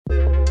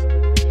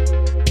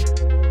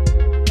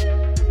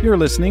You're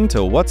listening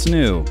to What's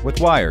New with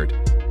Wired.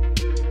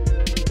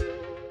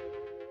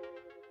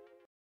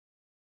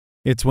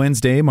 It's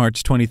Wednesday,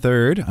 March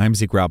 23rd. I'm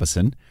Zeke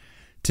Robison.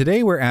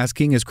 Today we're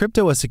asking, is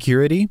crypto a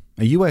security?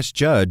 A U.S.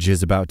 judge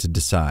is about to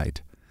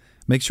decide.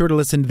 Make sure to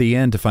listen to the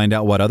end to find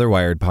out what other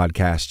Wired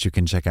podcasts you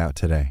can check out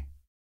today.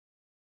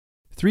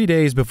 3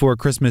 days before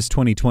Christmas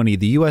 2020,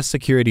 the U.S.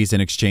 Securities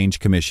and Exchange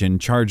Commission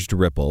charged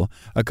Ripple,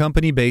 a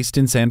company based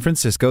in San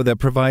Francisco that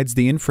provides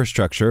the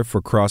infrastructure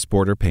for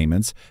cross-border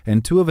payments,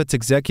 and two of its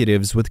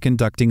executives with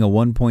conducting a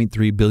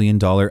 $1.3 billion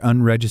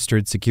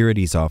unregistered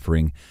securities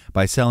offering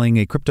by selling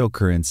a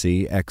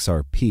cryptocurrency,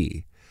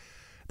 XRP.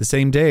 The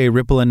same day,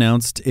 Ripple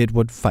announced it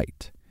would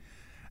fight.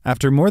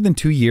 After more than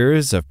 2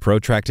 years of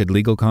protracted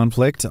legal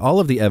conflict, all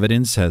of the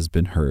evidence has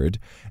been heard,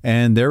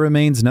 and there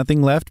remains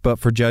nothing left but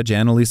for Judge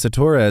Annalisa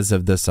Torres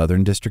of the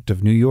Southern District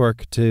of New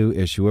York to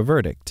issue a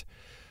verdict.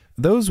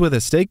 Those with a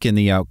stake in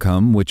the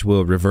outcome, which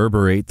will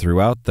reverberate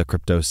throughout the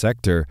crypto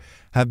sector,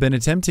 have been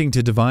attempting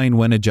to divine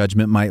when a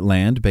judgment might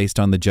land based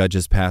on the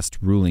judge's past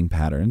ruling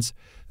patterns.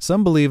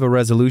 Some believe a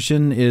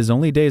resolution is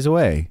only days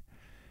away.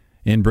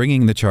 In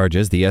bringing the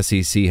charges, the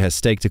SEC has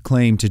staked a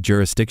claim to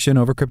jurisdiction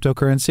over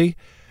cryptocurrency.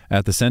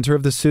 At the center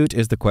of the suit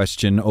is the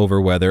question over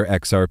whether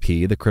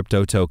XRP, the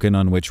crypto token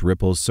on which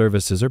Ripple's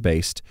services are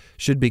based,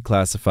 should be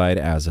classified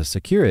as a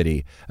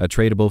security, a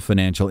tradable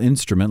financial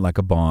instrument like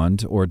a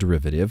bond or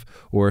derivative,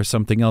 or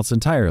something else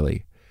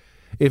entirely.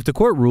 If the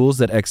court rules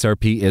that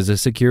XRP is a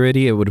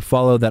security, it would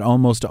follow that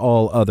almost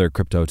all other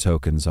crypto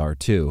tokens are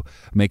too,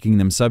 making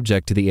them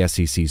subject to the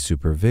SEC's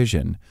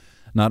supervision.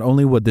 Not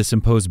only would this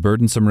impose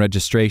burdensome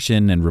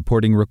registration and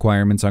reporting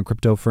requirements on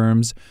crypto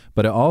firms,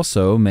 but it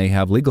also may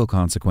have legal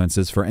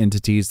consequences for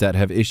entities that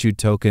have issued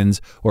tokens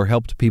or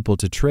helped people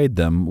to trade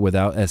them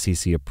without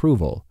SEC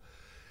approval.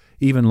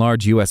 Even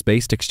large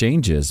U.S.-based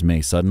exchanges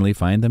may suddenly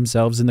find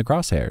themselves in the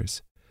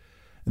crosshairs.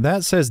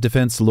 That, says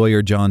defense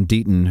lawyer John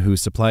Deaton, who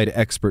supplied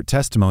expert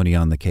testimony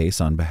on the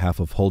case on behalf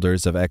of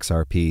holders of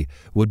XRP,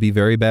 would be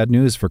very bad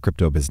news for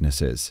crypto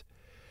businesses.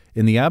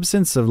 In the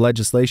absence of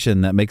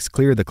legislation that makes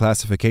clear the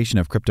classification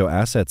of crypto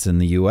assets in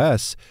the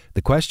U.S.,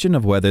 the question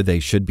of whether they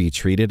should be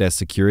treated as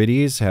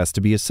securities has to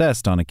be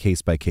assessed on a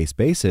case-by-case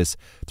basis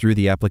through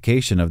the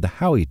application of the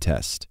Howey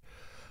test.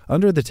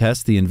 Under the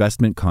test, the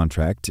investment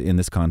contract, in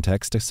this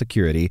context a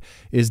security,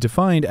 is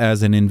defined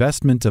as an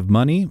investment of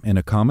money in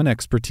a common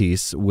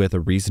expertise with a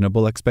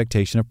reasonable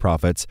expectation of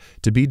profits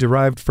to be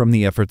derived from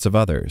the efforts of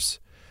others.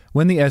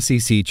 When the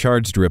SEC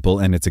charged Ripple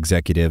and its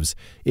executives,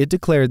 it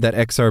declared that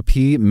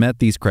XRP met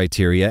these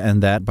criteria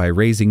and that by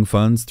raising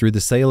funds through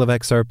the sale of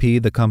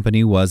XRP, the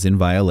company was in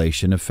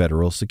violation of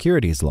federal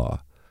securities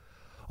law.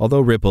 Although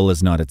Ripple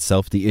is not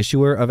itself the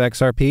issuer of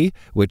XRP,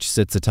 which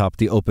sits atop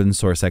the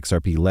open-source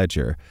XRP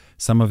ledger,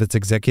 some of its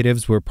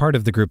executives were part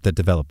of the group that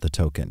developed the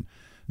token.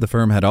 The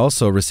firm had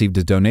also received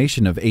a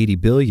donation of 80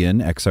 billion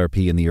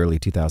XRP in the early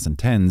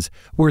 2010s,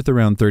 worth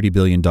around $30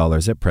 billion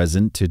at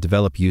present, to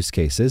develop use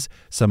cases,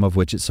 some of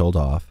which it sold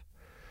off.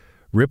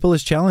 Ripple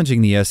is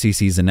challenging the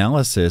SEC's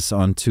analysis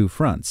on two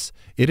fronts.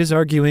 It is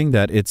arguing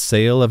that its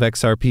sale of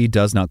XRP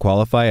does not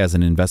qualify as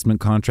an investment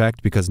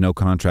contract because no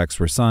contracts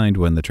were signed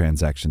when the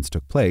transactions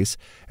took place,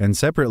 and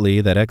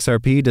separately that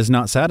XRP does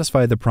not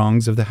satisfy the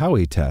prongs of the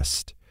Howey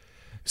test.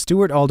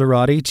 Stuart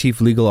Alderati, chief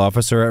legal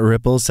officer at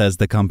Ripple, says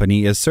the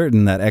company is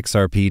certain that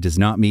XRP does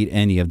not meet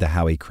any of the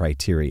Howey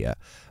criteria,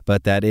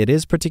 but that it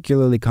is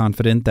particularly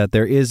confident that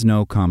there is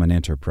no common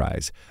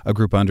enterprise, a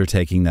group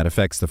undertaking that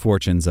affects the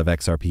fortunes of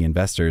XRP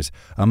investors,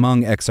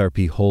 among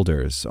XRP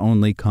holders,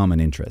 only common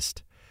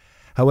interest.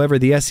 However,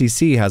 the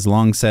SEC has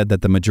long said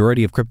that the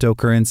majority of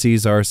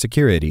cryptocurrencies are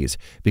securities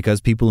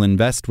because people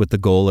invest with the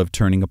goal of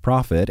turning a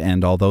profit,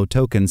 and although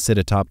tokens sit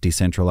atop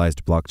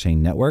decentralized blockchain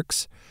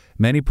networks,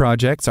 many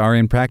projects are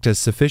in practice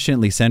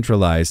sufficiently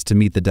centralized to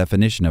meet the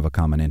definition of a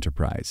common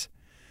enterprise.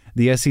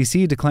 The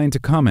SEC declined to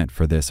comment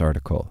for this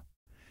article.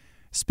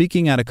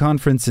 Speaking at a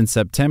conference in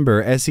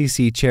September,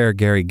 SEC Chair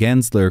Gary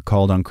Gensler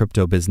called on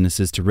crypto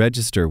businesses to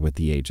register with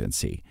the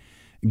agency.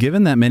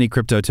 Given that many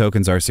crypto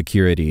tokens are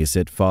securities,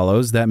 it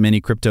follows that many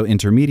crypto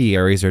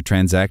intermediaries are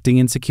transacting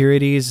in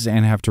securities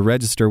and have to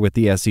register with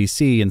the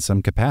SEC in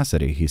some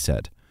capacity, he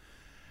said.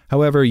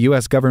 However,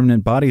 U.S.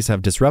 government bodies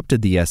have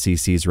disrupted the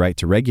SEC's right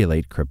to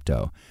regulate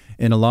crypto.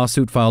 In a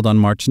lawsuit filed on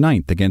March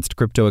 9th against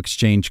crypto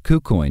exchange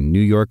KuCoin,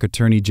 New York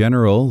Attorney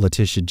General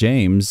Letitia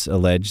James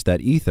alleged that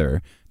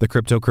Ether, the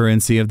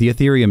cryptocurrency of the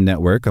Ethereum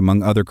network,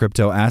 among other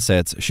crypto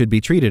assets, should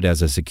be treated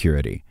as a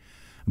security.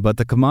 But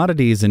the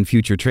Commodities and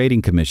Future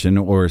Trading Commission,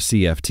 or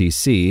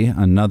CFTC,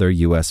 another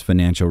U.S.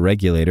 financial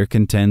regulator,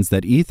 contends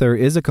that Ether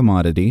is a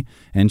commodity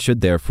and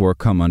should therefore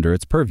come under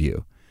its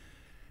purview.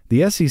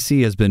 The SEC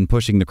has been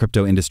pushing the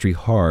crypto industry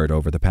hard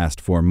over the past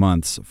 4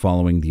 months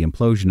following the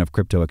implosion of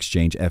crypto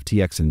exchange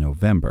FTX in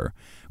November,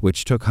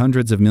 which took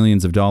hundreds of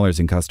millions of dollars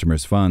in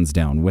customers' funds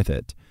down with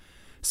it.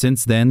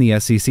 Since then, the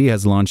SEC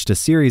has launched a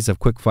series of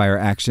quick-fire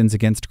actions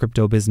against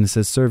crypto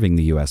businesses serving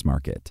the U.S.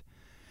 market.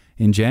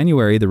 In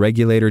January, the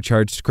regulator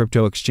charged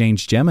crypto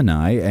exchange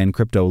Gemini and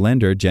crypto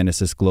lender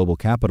Genesis Global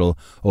Capital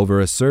over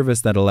a service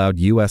that allowed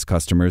U.S.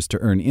 customers to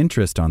earn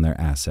interest on their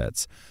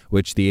assets,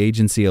 which the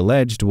agency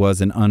alleged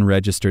was an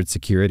unregistered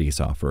securities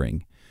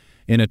offering.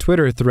 In a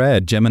Twitter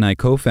thread, Gemini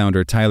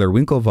co-founder Tyler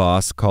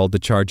Winklevoss called the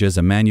charges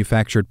a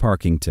manufactured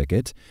parking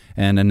ticket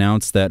and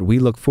announced that we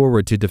look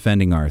forward to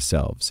defending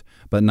ourselves,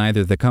 but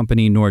neither the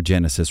company nor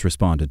Genesis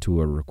responded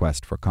to a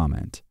request for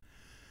comment.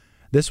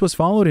 This was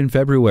followed in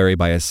February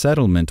by a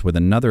settlement with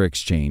another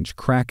exchange,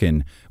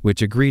 Kraken,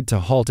 which agreed to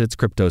halt its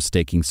crypto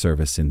staking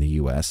service in the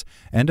U.S.,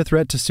 and a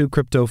threat to sue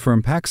crypto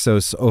firm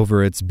Paxos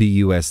over its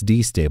BUSD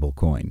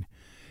stablecoin.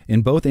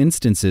 In both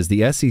instances,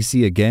 the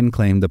SEC again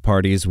claimed the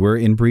parties were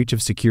in breach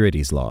of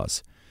securities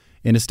laws.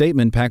 In a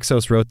statement,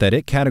 Paxos wrote that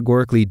it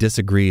categorically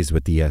disagrees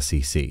with the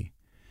SEC.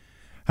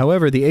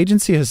 However, the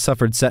agency has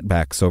suffered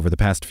setbacks over the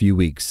past few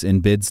weeks in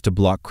bids to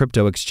block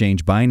crypto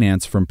exchange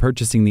Binance from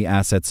purchasing the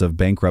assets of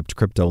bankrupt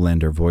crypto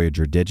lender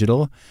Voyager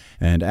Digital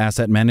and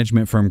asset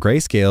management firm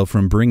Grayscale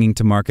from bringing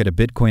to market a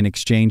Bitcoin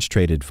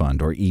exchange-traded fund,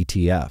 or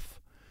ETF.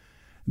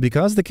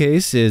 Because the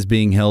case is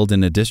being held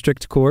in a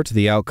district court,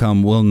 the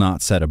outcome will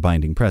not set a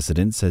binding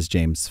precedent, says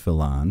James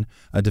Phelan,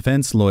 a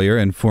defense lawyer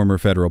and former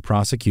federal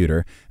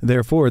prosecutor.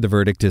 Therefore, the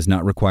verdict is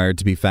not required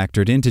to be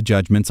factored into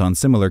judgments on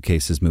similar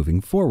cases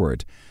moving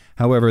forward.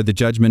 However, the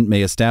judgment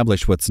may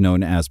establish what's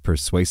known as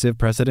persuasive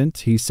precedent,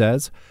 he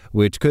says,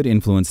 which could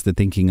influence the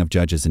thinking of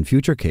judges in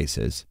future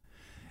cases.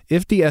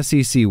 If the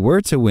SEC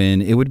were to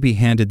win, it would be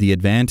handed the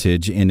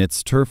advantage in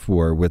its turf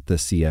war with the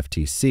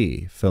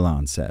CFTC,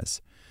 Phelan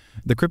says.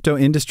 The crypto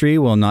industry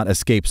will not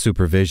escape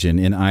supervision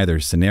in either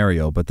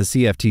scenario, but the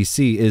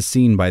CFTC is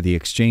seen by the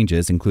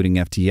exchanges, including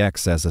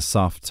FTX, as a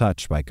soft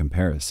touch by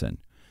comparison.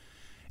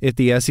 If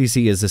the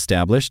SEC is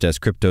established as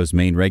crypto's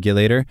main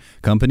regulator,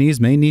 companies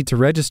may need to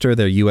register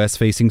their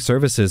U.S.-facing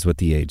services with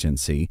the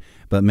agency,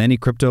 but many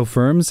crypto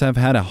firms have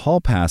had a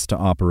hall pass to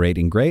operate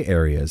in gray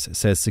areas,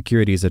 says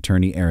securities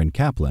attorney Aaron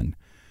Kaplan.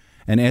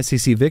 An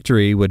SEC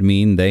victory would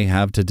mean they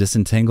have to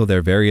disentangle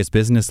their various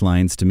business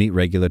lines to meet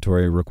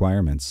regulatory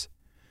requirements.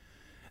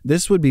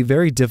 This would be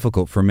very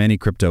difficult for many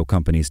crypto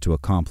companies to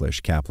accomplish,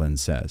 Kaplan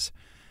says.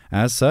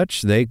 As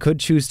such, they could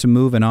choose to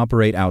move and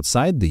operate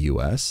outside the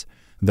U.S.,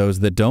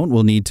 Those that don't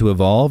will need to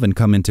evolve and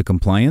come into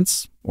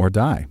compliance or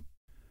die.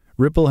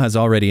 Ripple has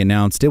already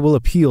announced it will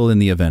appeal in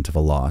the event of a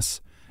loss.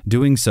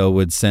 Doing so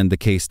would send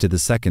the case to the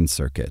Second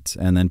Circuit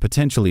and then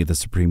potentially the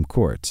Supreme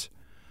Court.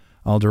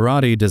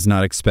 Alderati does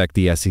not expect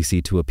the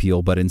SEC to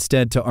appeal, but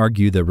instead to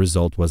argue the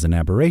result was an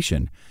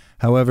aberration.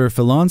 However,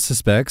 Phelan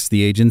suspects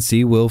the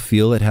agency will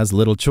feel it has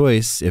little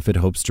choice if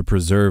it hopes to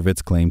preserve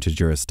its claim to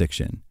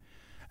jurisdiction.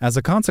 As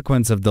a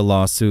consequence of the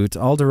lawsuit,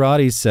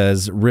 Alderati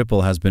says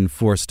Ripple has been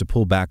forced to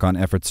pull back on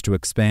efforts to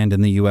expand in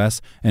the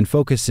U.S. and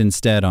focus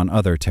instead on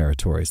other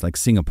territories like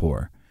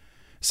Singapore.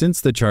 Since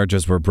the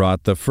charges were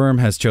brought, the firm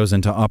has chosen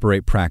to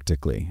operate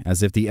practically,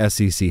 as if the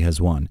SEC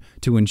has won,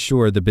 to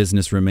ensure the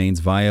business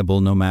remains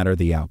viable no matter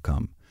the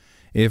outcome.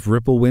 If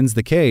Ripple wins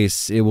the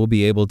case, it will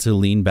be able to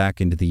lean back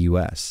into the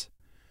U.S.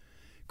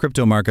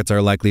 Crypto markets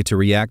are likely to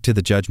react to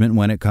the judgment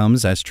when it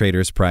comes, as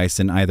traders price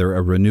in either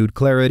a renewed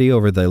clarity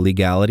over the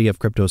legality of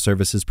crypto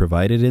services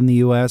provided in the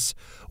U.S.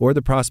 or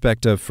the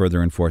prospect of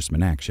further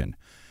enforcement action.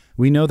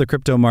 We know the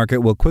crypto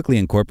market will quickly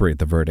incorporate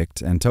the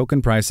verdict, and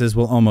token prices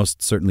will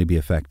almost certainly be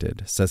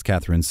affected, says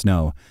Catherine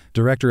Snow,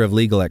 director of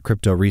legal at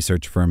crypto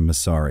research firm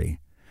Masari.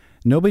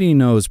 Nobody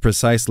knows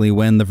precisely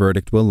when the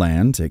verdict will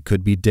land. It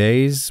could be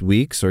days,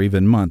 weeks, or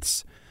even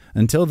months.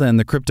 Until then,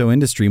 the crypto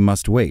industry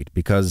must wait,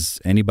 because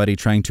anybody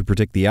trying to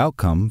predict the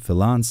outcome,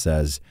 Phelan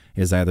says,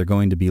 is either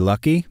going to be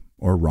lucky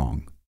or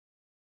wrong.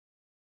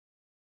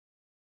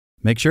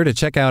 Make sure to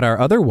check out our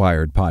other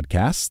Wired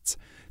podcasts.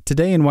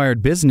 Today in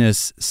Wired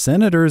Business,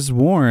 senators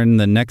warn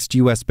the next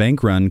U.S.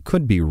 bank run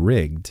could be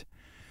rigged.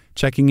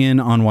 Checking in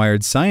on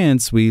Wired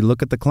Science, we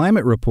look at the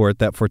climate report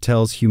that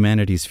foretells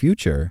humanity's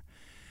future.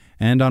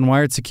 And on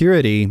Wired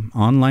Security,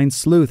 online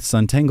sleuths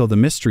untangle the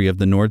mystery of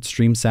the Nord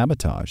Stream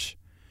sabotage.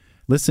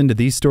 Listen to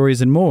these stories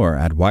and more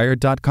at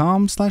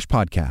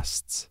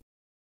wired.com/podcasts.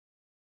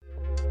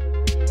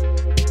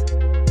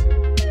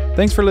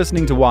 Thanks for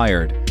listening to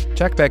Wired.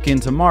 Check back in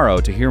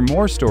tomorrow to hear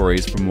more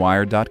stories from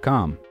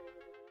Wired.com.